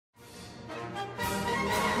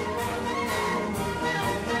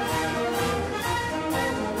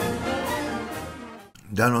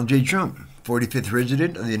Donald J. Trump, 45th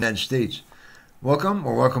President of the United States.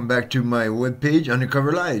 Welcome back to my webpage,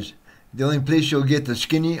 Undercover Lies, the only place you'll get the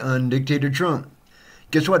skinny on Dictator Trump.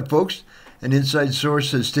 Guess what, folks? An inside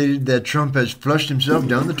source has stated that Trump has flushed himself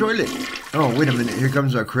down the toilet. Oh, wait a minute, here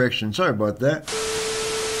comes our correction. Sorry about that.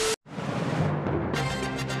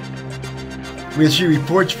 We see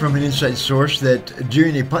reports from an inside source that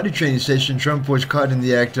during a potty training session, Trump was caught in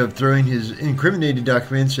the act of throwing his incriminating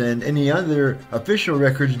documents and any other official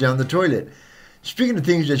records down the toilet. Speaking of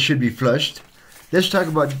things that should be flushed, let's talk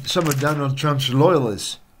about some of Donald Trump's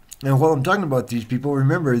loyalists. And while I'm talking about these people,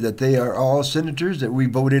 remember that they are all senators that we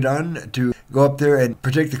voted on to go up there and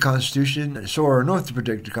protect the Constitution, so are an oath to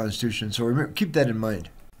protect the Constitution. So remember, keep that in mind.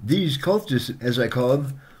 These cultists, as I call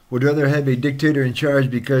them, would rather have a dictator in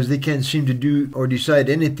charge because they can't seem to do or decide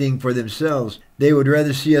anything for themselves. They would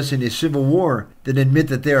rather see us in a civil war than admit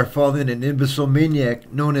that they are following an imbecile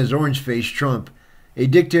maniac known as Orange-Faced Trump, a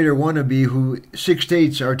dictator wannabe who 6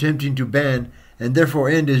 states are attempting to ban and therefore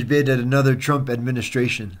end his bid at another Trump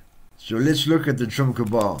administration. So let's look at the Trump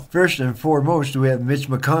cabal. First and foremost, we have Mitch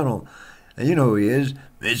McConnell. And you know who he is,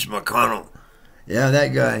 Mitch McConnell. Yeah,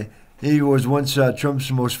 that guy. He was once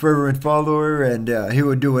Trump's most fervent follower, and he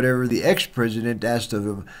would do whatever the ex-president asked of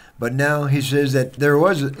him. But now he says that there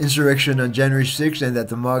was an insurrection on January 6th and that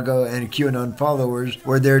the MAGA and QAnon followers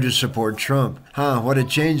were there to support Trump. What a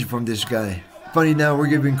change from this guy. Funny now we're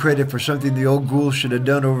giving credit for something the old ghoul should have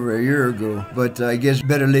done over a year ago, but I guess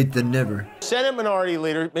better late than never. Senate Minority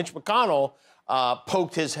Leader Mitch McConnell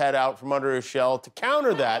poked his head out from under his shell to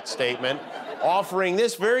counter that statement, offering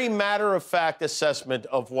this very matter-of-fact assessment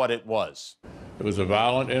of what it was. It was a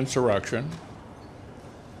violent insurrection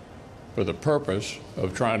for the purpose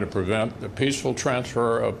of trying to prevent the peaceful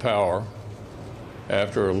transfer of power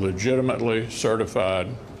after a legitimately certified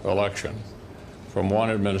election from one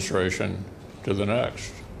administration to the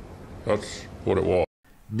next. That's what it was.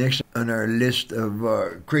 Next on our list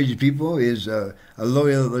of crazy people is a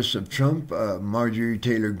loyalist of Trump, Marjorie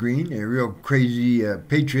Taylor Greene, a real crazy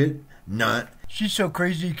patriot. Not. She's so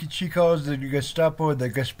crazy she calls the Gestapo the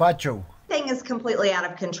Gazpacho. Thing is completely out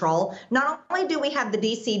of control. Not only do we have the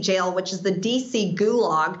D.C. jail, which is the D.C.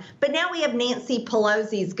 gulag, but now we have Nancy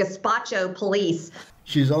Pelosi's Gazpacho police.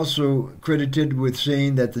 She's also credited with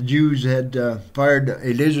saying that the Jews had fired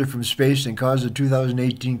a laser from space and caused the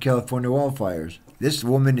 2018 California wildfires. This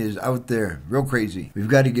woman is out there, real crazy. We've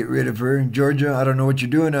got to get rid of her. Georgia, I don't know what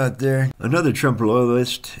you're doing out there. Another Trump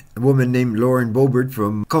loyalist, a woman named Lauren Boebert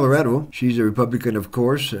from Colorado. She's a Republican, of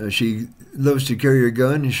course. She loves to carry a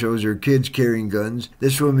gun and shows her kids carrying guns.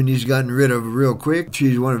 This woman he's gotten rid of real quick.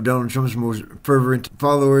 She's one of Donald Trump's most fervent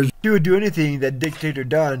followers. She would do anything that Dictator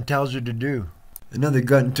Don tells her to do. Another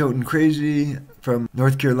gun-toting crazy from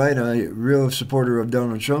North Carolina, a real supporter of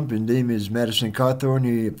Donald Trump. His name is Madison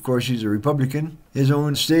Cawthorn. Of course, he's a Republican. His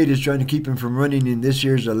own state is trying to keep him from running in this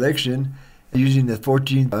year's election, using the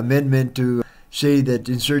 14th Amendment to say that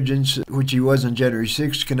insurgents, which he was on January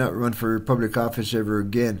 6th, cannot run for public office ever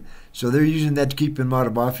again. So they're using that to keep him out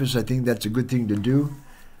of office. I think that's a good thing to do.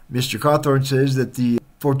 Mr. Cawthorn says that the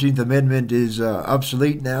 14th Amendment is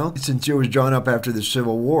obsolete now since it was drawn up after the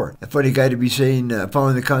Civil War. A funny guy to be saying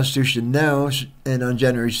following the Constitution now, and on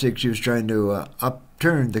January 6th he was trying to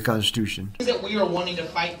upturn the Constitution. That we are wanting to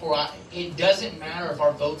fight for, it doesn't matter if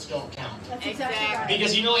our votes don't count. That's exactly right.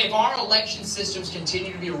 Because, you know, if our election systems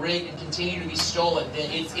continue to be rigged and continue to be stolen,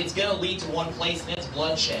 then it's going to lead to one place, and it's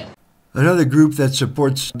bloodshed. Another group that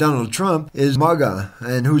supports Donald Trump is MAGA.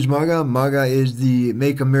 And who's MAGA? MAGA is the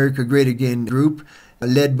Make America Great Again group,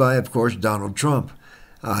 led by, of course, Donald Trump.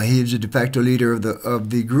 He is the de facto leader of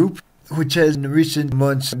the group, which has in recent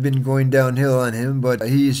months been going downhill on him, but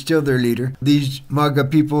he is still their leader. These MAGA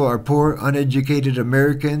people are poor, uneducated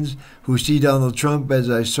Americans who see Donald Trump as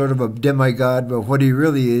a sort of a demigod, but what he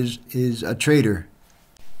really is a traitor.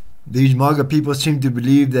 These MAGA people seem to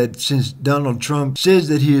believe that since Donald Trump says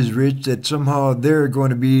that he is rich, that somehow they're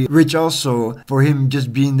going to be rich also for him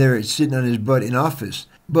just being there sitting on his butt in office.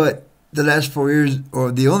 But the last 4 years,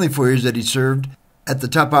 or the only 4 years that he served at the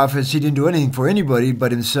top office, he didn't do anything for anybody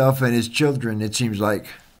but himself and his children, it seems like.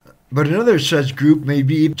 But another such group may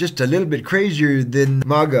be just a little bit crazier than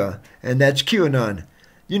MAGA, and that's QAnon.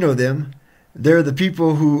 You know them. They're the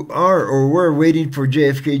people who are or were waiting for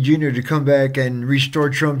JFK Jr. to come back and restore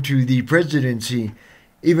Trump to the presidency.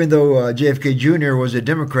 Even though JFK Jr. was a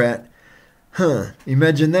Democrat,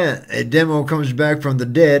 Imagine that. A demo comes back from the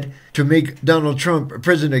dead to make Donald Trump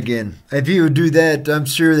president again. If he would do that, I'm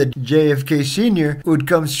sure that JFK Sr. would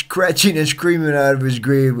come scratching and screaming out of his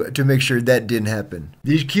grave to make sure that didn't happen.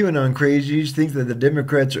 These QAnon crazies think that the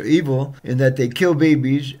Democrats are evil and that they kill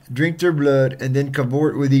babies, drink their blood, and then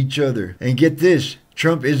cavort with each other. And get this,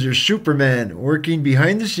 Trump is their Superman, working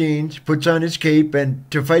behind the scenes, puts on his cape and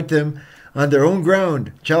to fight them on their own ground,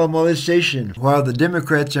 child molestation. While the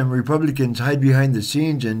Democrats and Republicans hide behind the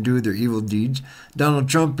scenes and do their evil deeds, Donald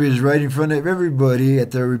Trump is right in front of everybody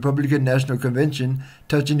at the Republican National Convention,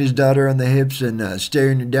 touching his daughter on the hips and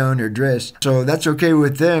staring down her dress. So that's okay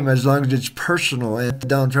with them as long as it's personal and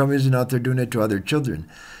Donald Trump isn't out there doing it to other children.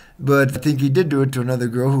 But I think he did do it to another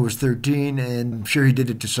girl who was 13, and I'm sure he did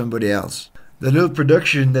it to somebody else. The little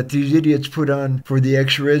production that these idiots put on for the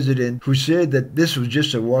ex-resident, who said that this was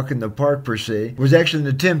just a walk in the park per se, was actually an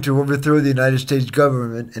attempt to overthrow the United States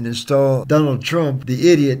government and install Donald Trump,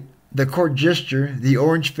 the idiot, the court jester, the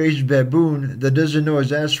orange-faced baboon that doesn't know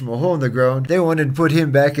his ass from a hole in the ground. They wanted to put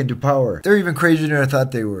him back into power. They're even crazier than I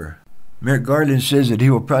thought they were. Merrik Garland says that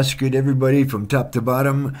he will prosecute everybody from top to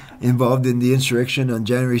bottom involved in the insurrection on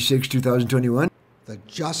January 6, 2021. The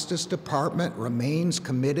Justice Department remains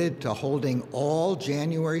committed to holding all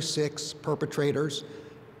January 6 perpetrators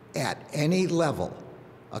at any level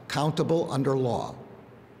accountable under law,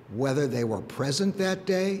 whether they were present that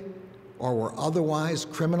day or were otherwise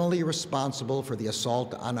criminally responsible for the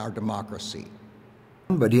assault on our democracy.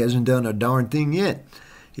 But he hasn't done a darn thing yet.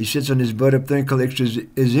 He sits on his butt up there and collects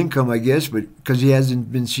his income, I guess, but because he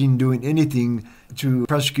hasn't been seen doing anything to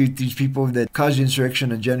prosecute these people that caused the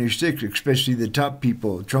insurrection on January 6th, especially the top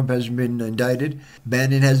people. Trump hasn't been indicted.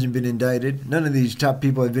 Bannon hasn't been indicted. None of these top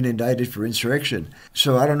people have been indicted for insurrection.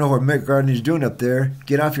 So I don't know what Merrik Garland is doing up there.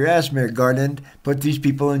 Get off your ass, Merrik Garland. Put these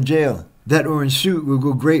people in jail. That orange suit will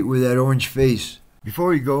go great with that orange face. Before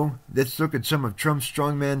we go, let's look at some of Trump's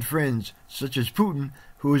strongman friends, such as Putin,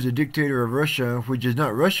 who is a dictator of Russia, which is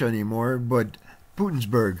not Russia anymore, but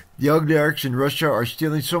Putinsburg. The ugly arcs in Russia are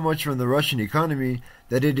stealing so much from the Russian economy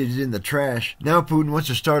that it is in the trash. Now Putin wants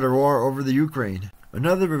to start a war over the Ukraine.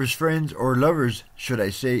 Another of his friends, or lovers, should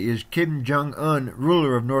I say, is Kim Jong-un,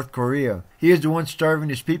 ruler of North Korea. He is the one starving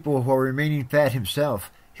his people while remaining fat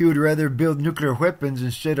himself. He would rather build nuclear weapons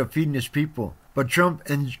instead of feeding his people. But Trump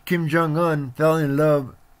and Kim Jong-un fell in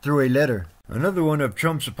love through a letter. Another one of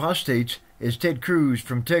Trump's apostates is Ted Cruz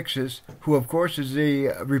from Texas, who of course is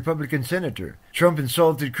a Republican senator. Trump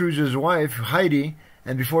insulted Cruz's wife, Heidi,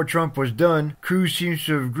 and before Trump was done, Cruz seems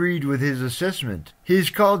to have agreed with his assessment. He's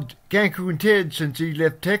called Cancun Ted since he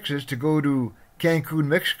left Texas to go to Cancun,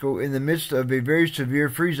 Mexico in the midst of a very severe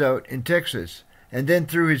freeze-out in Texas, and then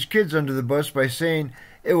threw his kids under the bus by saying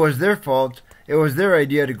it was their fault, it was their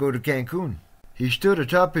idea to go to Cancun. He stood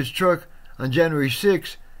atop his truck on January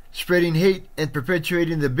 6th, spreading hate and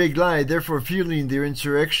perpetuating the big lie, therefore fueling their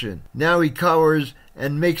insurrection. Now he cowers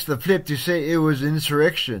and makes the flip to say it was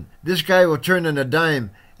insurrection. This guy will turn on a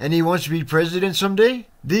dime, and he wants to be president someday?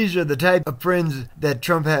 These are the type of friends that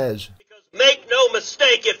Trump has. Make no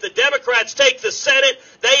mistake, if the Democrats take the Senate,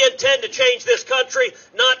 they intend to change this country,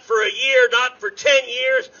 not for a year, not for 10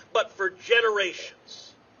 years, but for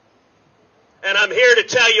generations. And I'm here to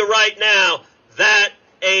tell you right now, that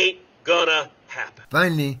ain't gonna happen.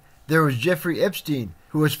 Finally, there was Jeffrey Epstein,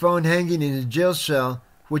 who was found hanging in his jail cell,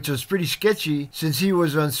 which was pretty sketchy since he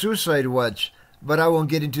was on suicide watch, but I won't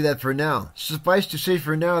get into that for now. Suffice to say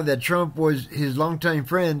for now that Trump was his longtime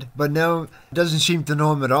friend, but now doesn't seem to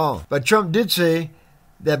know him at all. But Trump did say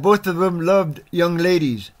that both of them loved young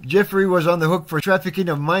ladies. Jeffrey was on the hook for trafficking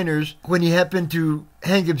of minors when he happened to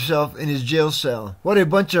hang himself in his jail cell. What a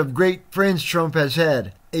bunch of great friends Trump has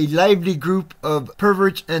had. A lively group of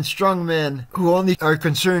perverts and strongmen who only are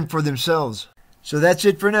concerned for themselves. So that's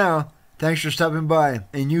it for now. Thanks for stopping by.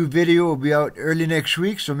 A new video will be out early next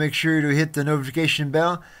week, so make sure to hit the notification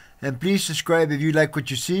bell. And please subscribe if you like what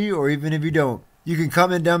you see, or even if you don't. You can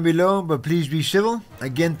comment down below, but please be civil.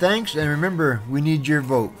 Again, thanks, and remember, we need your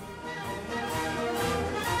vote.